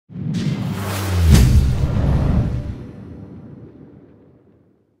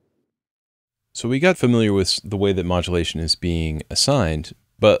So we got familiar with the way that modulation is being assigned,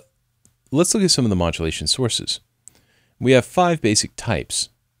 but let's look at some of the modulation sources. We have 5 basic types,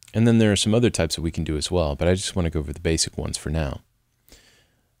 and then there are some other types that we can do as well, but I just want to go over the basic ones for now.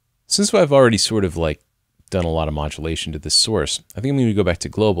 Since I've already sort of like done a lot of modulation to this source, I think I'm going to go back to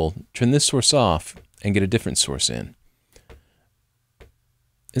global, turn this source off, and get a different source in.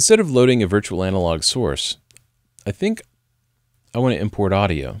 Instead of loading a virtual analog source, I think I want to import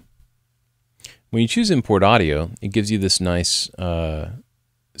audio. When you choose import audio, it gives you this nice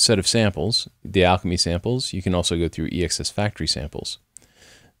set of samples, the Alchemy samples. You can also go through EXS factory samples.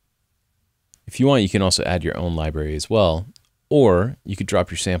 If you want, you can also add your own library as well, or you could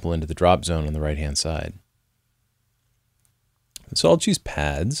drop your sample into the drop zone on the right-hand side. So I'll choose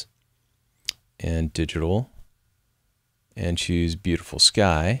pads and digital and choose beautiful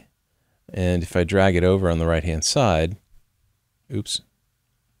sky. And if I drag it over on the right-hand side, oops,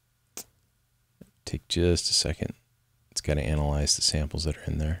 take just a second. It's got to analyze the samples that are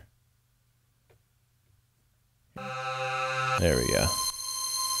in there. There we go.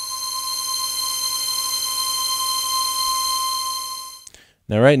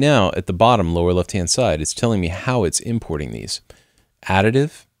 Now right now, at the bottom, lower left-hand side, it's telling me how it's importing these.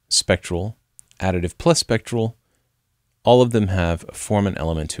 Additive, spectral, additive plus spectral, all of them have a formant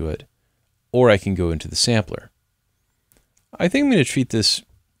element to it, or I can go into the sampler. I think I'm going to treat this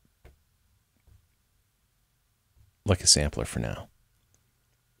like a sampler for now.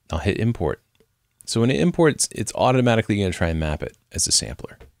 I'll hit import. So when it imports, it's automatically going to try and map it as a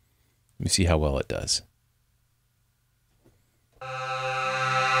sampler. Let me see how well it does.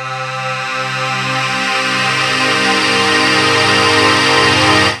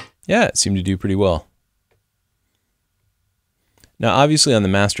 Yeah, it seemed to do pretty well. Now, obviously on the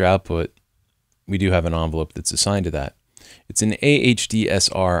master output, we do have an envelope that's assigned to that. It's an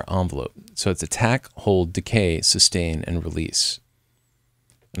AHDSR envelope. So it's attack, hold, decay, sustain, and release.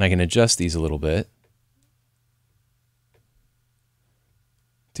 And I can adjust these a little bit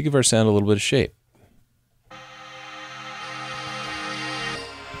to give our sound a little bit of shape.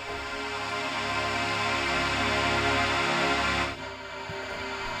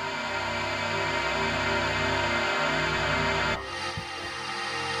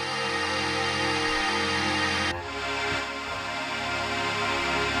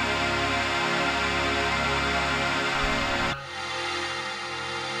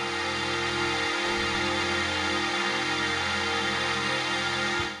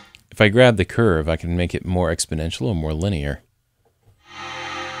 If I grab the curve, I can make it more exponential or more linear.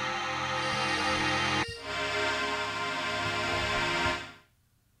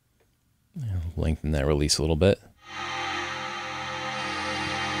 Lengthen that release a little bit.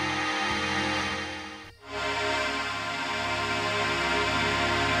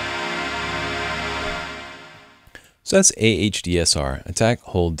 So that's AHDSR, attack,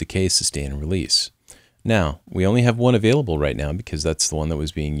 hold, decay, sustain, and release. Now, we only have one available right now because that's the one that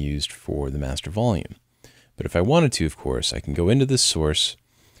was being used for the master volume. But if I wanted to, of course, I can go into this source,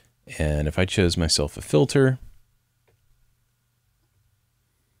 and if I chose myself a filter,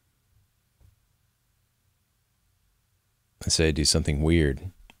 let's say I do something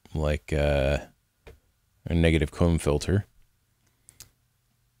weird, like a negative comb filter,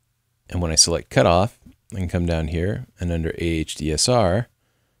 and when I select cutoff, I can come down here, and under AHDSR,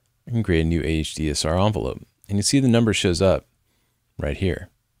 I can create a new AHDSR envelope. And you see the number shows up right here.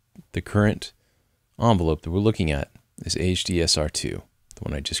 The current envelope that we're looking at is AHDSR2, the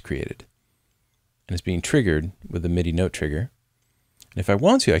one I just created. And it's being triggered with a MIDI note trigger. And if I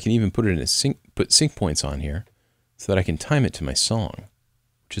want to, I can even put it in a put sync points on here so that I can time it to my song,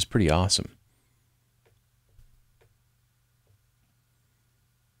 which is pretty awesome.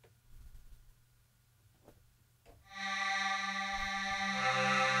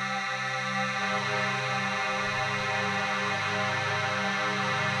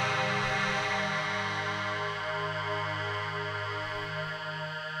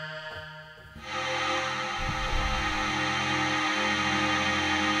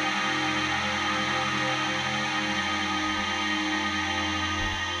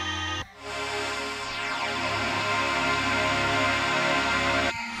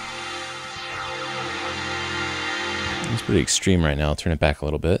 It's pretty extreme right now. I'll turn it back a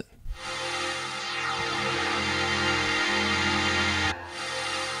little bit.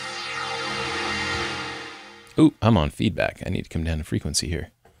 Ooh, I'm on feedback. I need to come down to frequency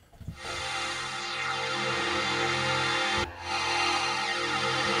here.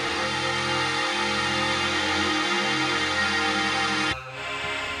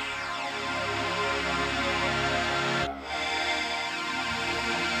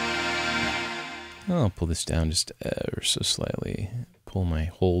 I'll pull this down just ever so slightly. Pull my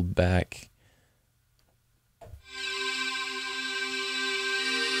hold back.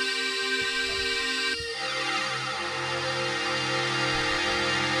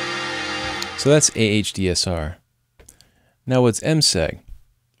 So that's AHDSR. Now what's MSEG?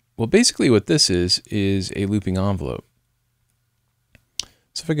 Well, basically what this is a looping envelope.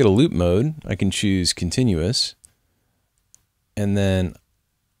 So if I go to loop mode, I can choose continuous, and then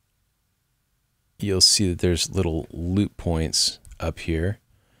you'll see that there's little loop points up here.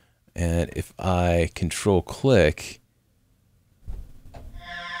 And if I control click,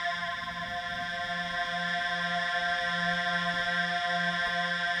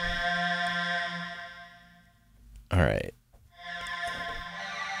 all right.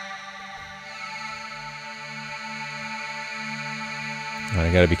 And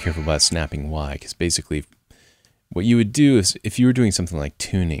I got to be careful about snapping Y, because basically what you would do is if you were doing something like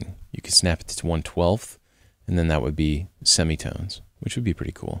tuning, you could snap it to 1/12, and then that would be semitones, which would be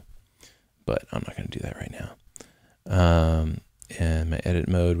pretty cool. But I'm not going to do that right now. In my edit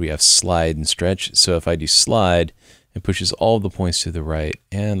mode, we have slide and stretch. So if I do slide, it pushes all the points to the right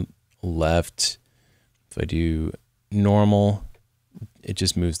and left. If I do normal, it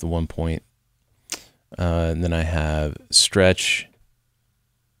just moves the 1 point. And then I have stretch.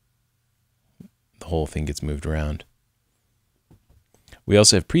 The whole thing gets moved around. We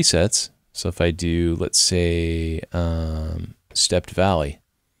also have presets. So if I do, let's say, stepped valley.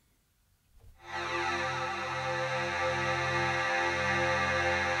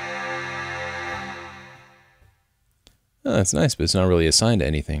 Oh, that's nice, but it's not really assigned to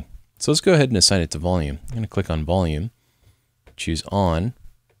anything. So let's go ahead and assign it to volume. I'm going to click on volume, choose on,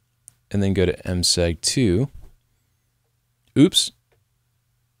 and then go to MSEG 2. Oops.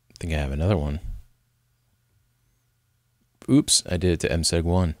 I think I have another one. Oops, I did it to MSEG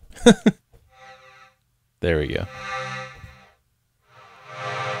 1. There we go.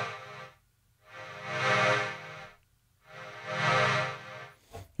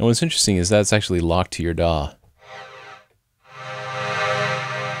 And what's interesting is that's actually locked to your DAW.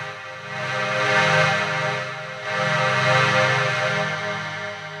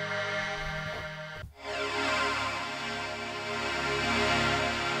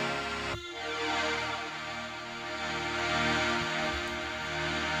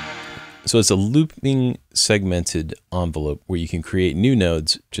 So it's a looping segmented envelope where you can create new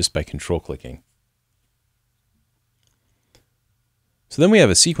nodes just by control clicking. So then we have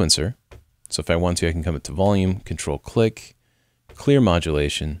a sequencer. So if I want to, I can come up to volume, control click, clear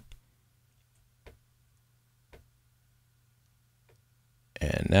modulation.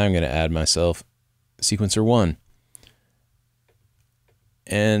 And now I'm going to add myself sequencer 1.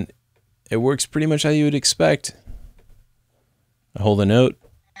 And it works pretty much how you would expect. I hold a note.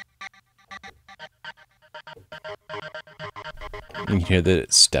 You can hear that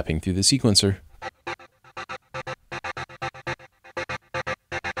it's stepping through the sequencer.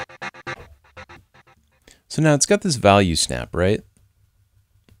 So now it's got this value snap, right?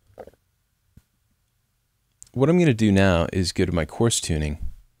 What I'm going to do now is go to my coarse tuning.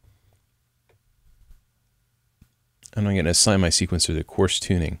 And I'm going to assign my sequencer to coarse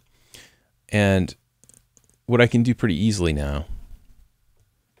tuning. And what I can do pretty easily now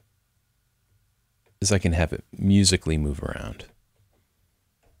is I can have it musically move around.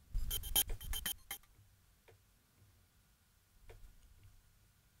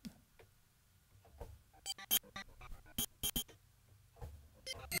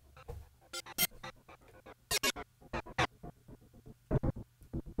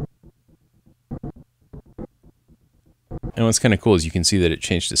 And what's kind of cool is you can see that it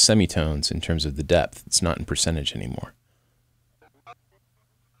changed to semitones in terms of the depth. It's not in percentage anymore.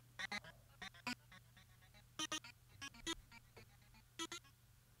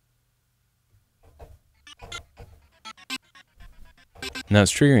 Now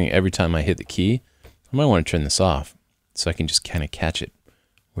it's triggering every time I hit the key. I might want to turn this off so I can just kind of catch it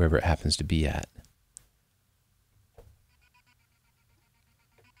wherever it happens to be at.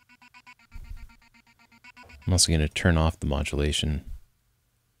 I'm also going to turn off the modulation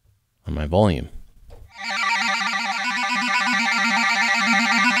on my volume.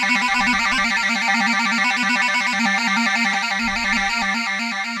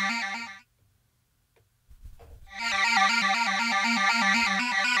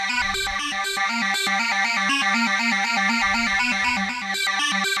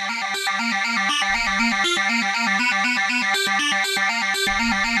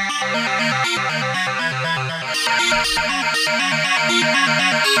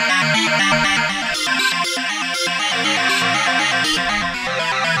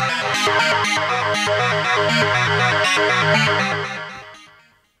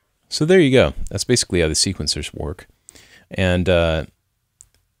 So there you go. That's basically how the sequencers work. And the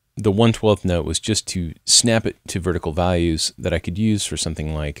 1/12 note was just to snap it to vertical values that I could use for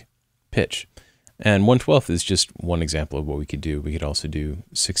something like pitch. And 1/12 is just one example of what we could do. We could also do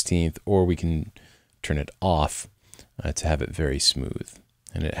 16th, or we can turn it off to have it very smooth.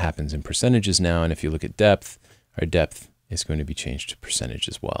 And it happens in percentages now. And if you look at depth, our depth is going to be changed to percentage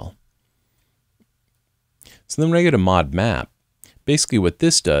as well. So then when I go to MODMAP, basically what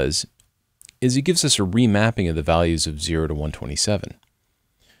this does is it gives us a remapping of the values of 0 to 127.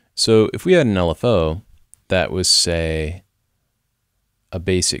 So if we had an LFO that was, say, a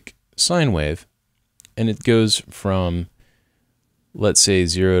basic sine wave, and it goes from, let's say,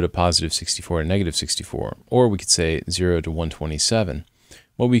 0 to positive 64 and negative 64, or we could say 0 to 127,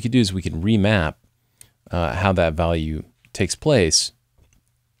 what we could do is we can remap how that value takes place.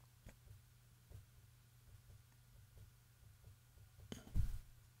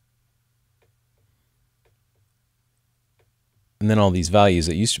 And then all these values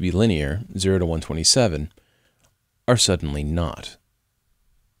that used to be linear, 0 to 127, are suddenly not.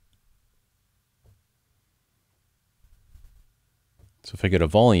 So if I go to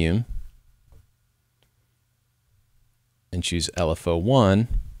volume and choose LFO1,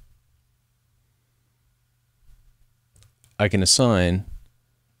 I can assign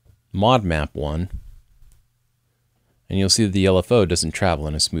MODMAP1, and you'll see that the LFO doesn't travel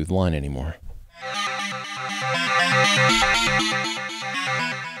in a smooth line anymore.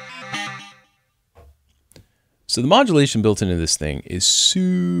 So the modulation built into this thing is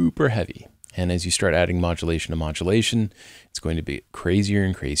super heavy. And as you start adding modulation to modulation, it's going to be crazier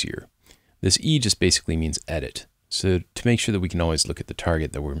and crazier. This E just basically means edit. So to make sure that we can always look at the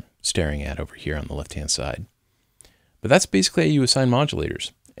target that we're staring at over here on the left-hand side. But that's basically how you assign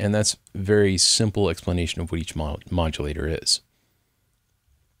modulators. And that's a very simple explanation of what each modulator is.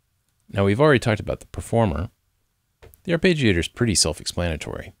 Now we've already talked about the performer. The arpeggiator is pretty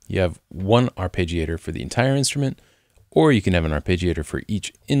self-explanatory. You have one arpeggiator for the entire instrument, or you can have an arpeggiator for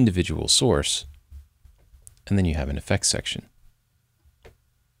each individual source, and then you have an effects section.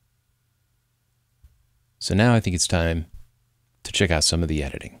 So now I think it's time to check out some of the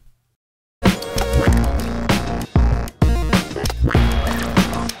editing.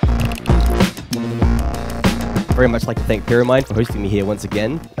 Very much like to thank Pyramide for hosting me here once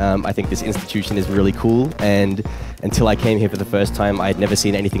again. I think this institution is really cool, and until I came here for the first time, I had never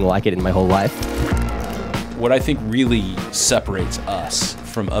seen anything like it in my whole life. What I think really separates us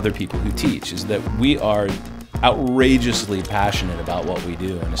from other people who teach is that we are outrageously passionate about what we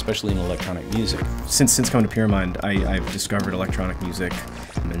do, and especially in electronic music. Since coming to Pyramide, I've discovered electronic music,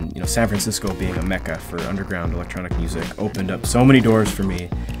 and San Francisco being a mecca for underground electronic music opened up so many doors for me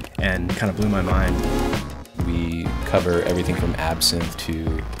and kind of blew my mind. We cover everything from Absinthe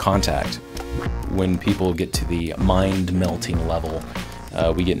to Contact. When people get to the mind-melting level,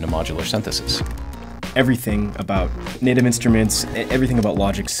 we get into modular synthesis. Everything about native instruments, everything about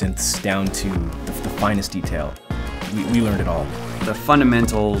Logic synths down to the finest detail. We learned it all. The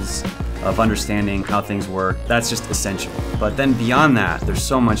fundamentals of understanding how things work, that's just essential. But then beyond that, there's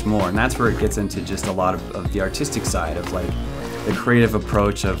so much more, and that's where it gets into just a lot of the artistic side of like the creative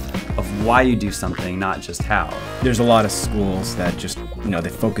approach of why you do something, not just how. There's a lot of schools that just, they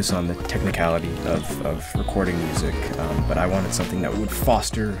focus on the technicality of recording music, but I wanted something that would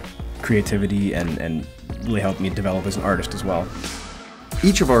foster creativity and really help me develop as an artist as well.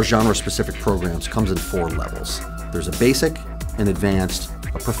 Each of our genre-specific programs comes in 4 levels. There's a basic, an advanced,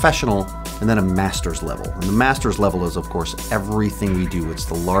 a professional, and then a master's level. And the master's level is, of course, everything we do. It's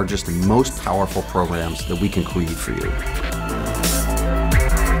the largest and most powerful programs that we can create for you.